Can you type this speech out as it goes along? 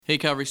Hey,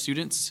 Calvary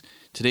students.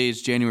 Today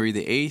is January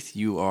the 8th.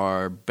 You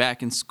are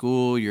back in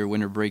school. Your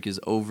winter break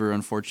is over,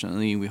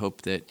 unfortunately. We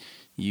hope that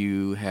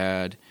you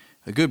had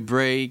a good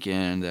break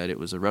and that it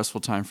was a restful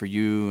time for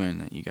you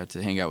and that you got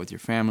to hang out with your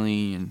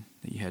family and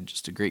that you had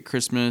just a great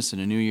Christmas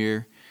and a new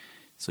year.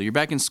 So you're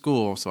back in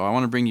school, so I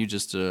want to bring you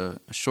just a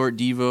short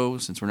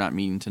devo since we're not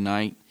meeting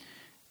tonight.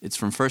 It's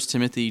from 1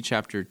 Timothy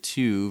chapter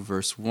 2,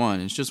 verse 1.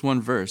 It's just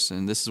one verse,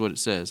 and this is what it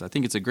says. I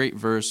think it's a great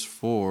verse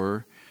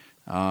for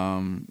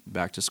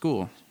back to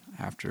school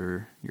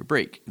after your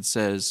break. It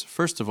says,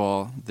 "First of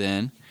all,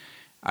 then,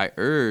 I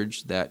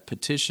urge that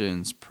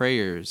petitions,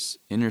 prayers,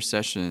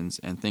 intercessions,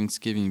 and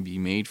thanksgiving be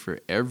made for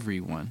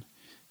everyone,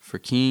 for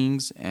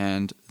kings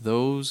and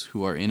those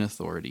who are in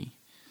authority,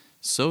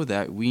 so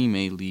that we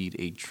may lead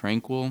a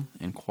tranquil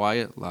and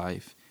quiet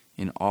life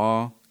in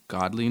all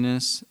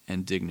godliness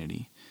and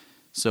dignity."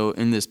 So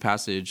in this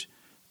passage,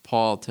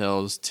 Paul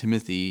tells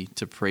Timothy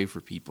to pray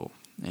for people.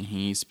 And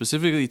he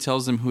specifically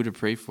tells him who to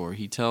pray for.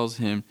 He tells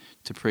him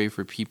to pray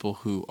for people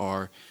who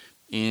are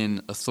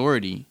in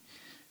authority.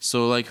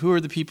 So, who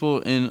are the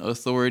people in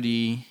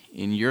authority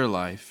in your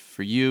life?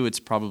 For you, it's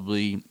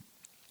probably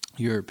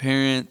your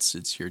parents,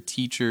 it's your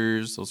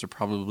teachers. Those are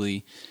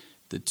probably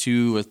the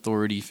two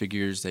authority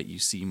figures that you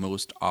see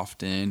most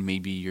often.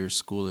 Maybe your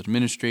school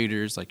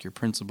administrators, like your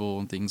principal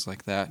and things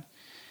like that.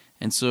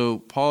 And so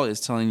Paul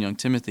is telling young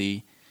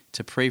Timothy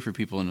to pray for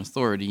people in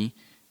authority.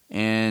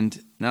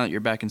 And now that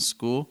you're back in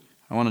school,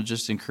 I want to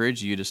just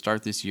encourage you to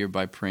start this year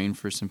by praying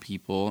for some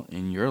people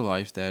in your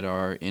life that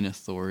are in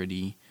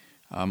authority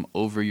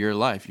over your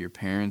life, your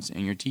parents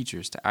and your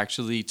teachers, to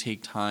actually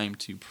take time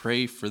to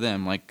pray for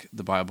them like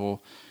the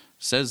Bible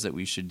says that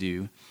we should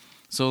do.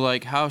 So,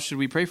 how should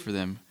we pray for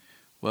them?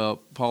 Well,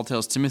 Paul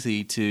tells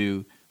Timothy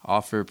to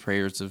offer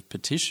prayers of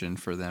petition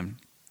for them.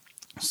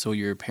 So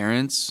your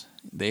parents,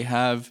 they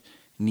have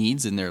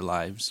needs in their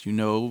lives. You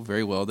know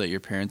very well that your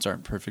parents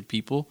aren't perfect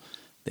people.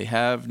 They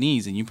have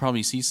needs, and you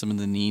probably see some of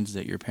the needs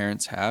that your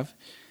parents have.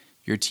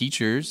 Your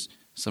teachers,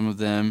 some of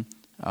them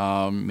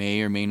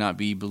may or may not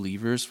be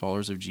believers,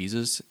 followers of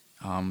Jesus.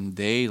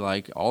 They,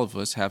 like all of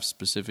us, have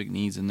specific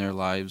needs in their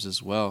lives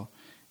as well.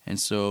 And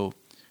so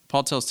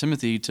Paul tells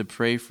Timothy to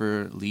pray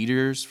for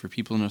leaders, for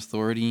people in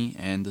authority,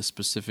 and the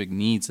specific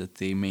needs that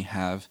they may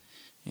have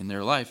in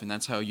their life. And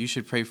that's how you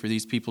should pray for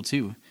these people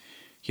too.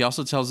 He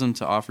also tells them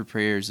to offer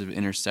prayers of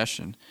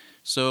intercession.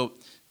 So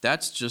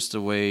that's just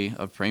a way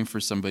of praying for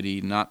somebody,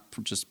 not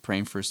just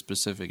praying for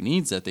specific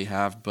needs that they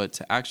have, but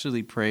to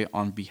actually pray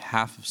on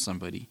behalf of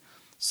somebody.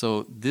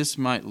 So this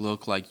might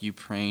look like you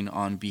praying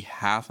on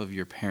behalf of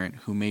your parent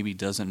who maybe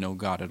doesn't know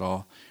God at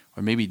all,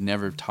 or maybe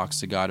never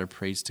talks to God or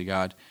prays to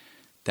God.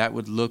 That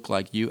would look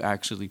like you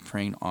actually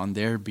praying on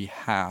their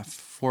behalf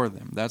for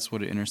them. That's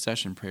what an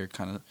intercession prayer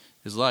kind of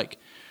is like.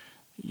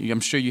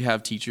 I'm sure you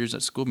have teachers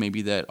at school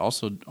maybe that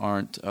also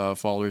aren't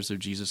followers of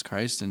Jesus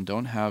Christ and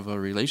don't have a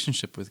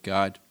relationship with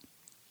God.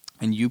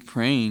 And you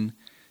praying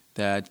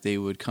that they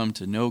would come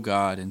to know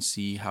God and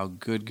see how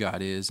good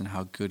God is and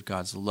how good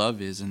God's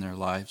love is in their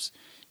lives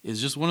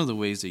is just one of the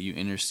ways that you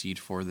intercede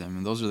for them.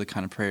 And those are the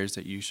kind of prayers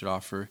that you should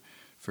offer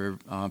for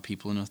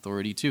people in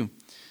authority too.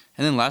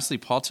 And then lastly,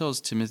 Paul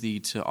tells Timothy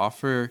to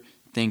offer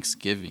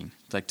thanksgiving,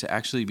 to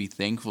actually be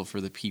thankful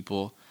for the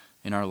people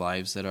in our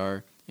lives that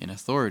are in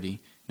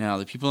authority. Now,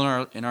 the people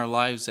in our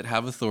lives that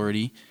have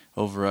authority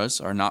over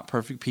us are not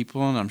perfect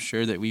people, and I'm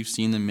sure that we've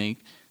seen them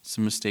make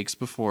some mistakes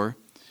before.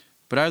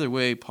 But either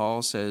way,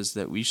 Paul says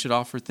that we should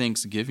offer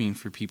thanksgiving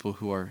for people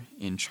who are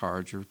in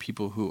charge or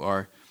people who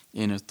are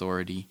in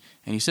authority.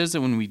 And he says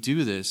that when we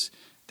do this,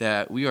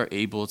 that we are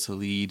able to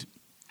lead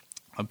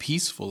a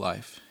peaceful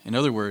life. In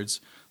other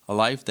words, a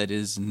life that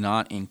is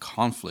not in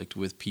conflict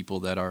with people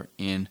that are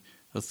in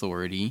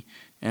authority,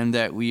 and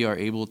that we are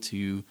able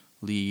to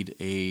lead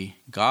a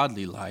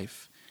godly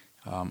life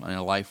and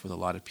a life with a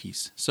lot of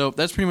peace. So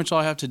that's pretty much all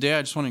I have today.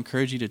 I just want to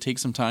encourage you to take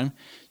some time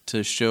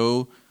to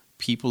show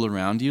people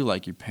around you,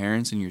 like your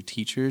parents and your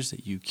teachers,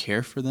 that you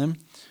care for them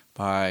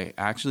by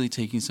actually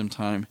taking some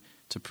time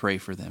to pray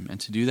for them and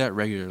to do that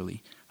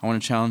regularly. I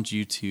want to challenge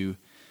you to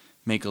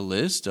make a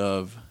list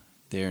of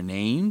their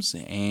names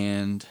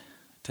and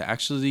to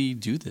actually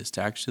do this,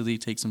 to actually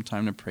take some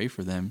time to pray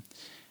for them.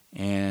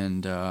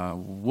 And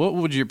what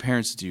would your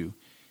parents do?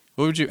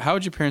 How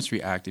would your parents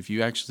react if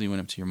you actually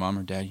went up to your mom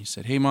or dad and you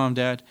said, "Hey, Mom,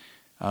 Dad,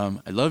 I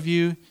love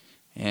you,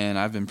 and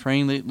I've been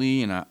praying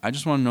lately, and I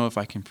just want to know if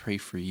I can pray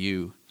for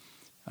you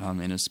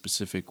in a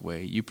specific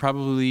way." You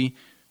probably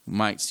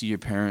might see your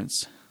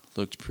parents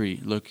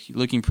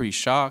looking pretty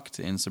shocked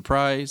and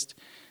surprised,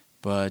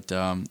 but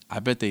I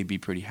bet they'd be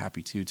pretty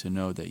happy too to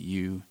know that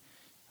you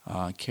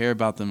care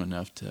about them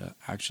enough to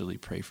actually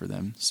pray for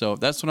them. So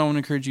that's what I want to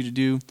encourage you to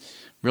do.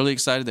 Really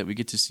excited that we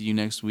get to see you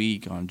next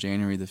week on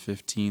January the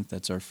 15th.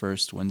 That's our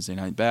first Wednesday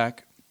night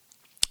back.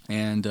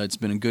 And it's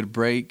been a good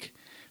break,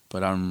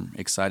 but I'm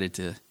excited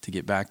to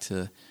get back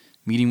to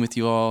meeting with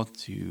you all,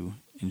 to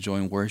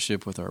enjoying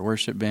worship with our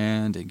worship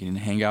band and getting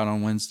to hang out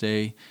on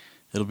Wednesday.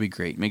 It'll be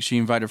great. Make sure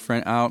you invite a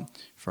friend out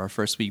for our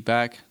first week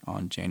back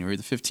on January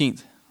the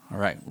 15th. All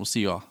right, we'll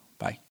see you all. Bye.